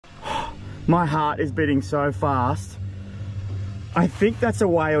My heart is beating so fast. I think that's a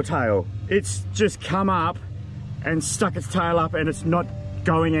whale tail. It's just come up and stuck its tail up and it's not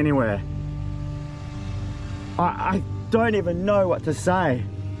going anywhere. I don't even know what to say.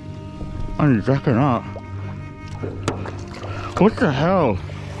 I'm backing up. What the hell?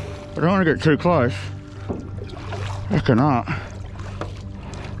 I don't want to get too close. Backing up.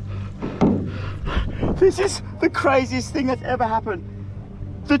 This is the craziest thing that's ever happened.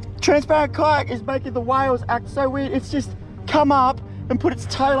 The transparent kayak is making the whales act so weird. It's just come up and put its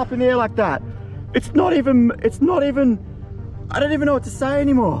tail up in the air like that. It's not even, I don't even know what to say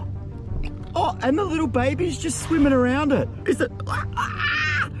anymore. Oh, and the little baby's just swimming around it. Is it,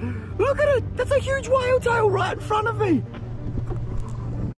 look at it, that's a huge whale tail right in front of me.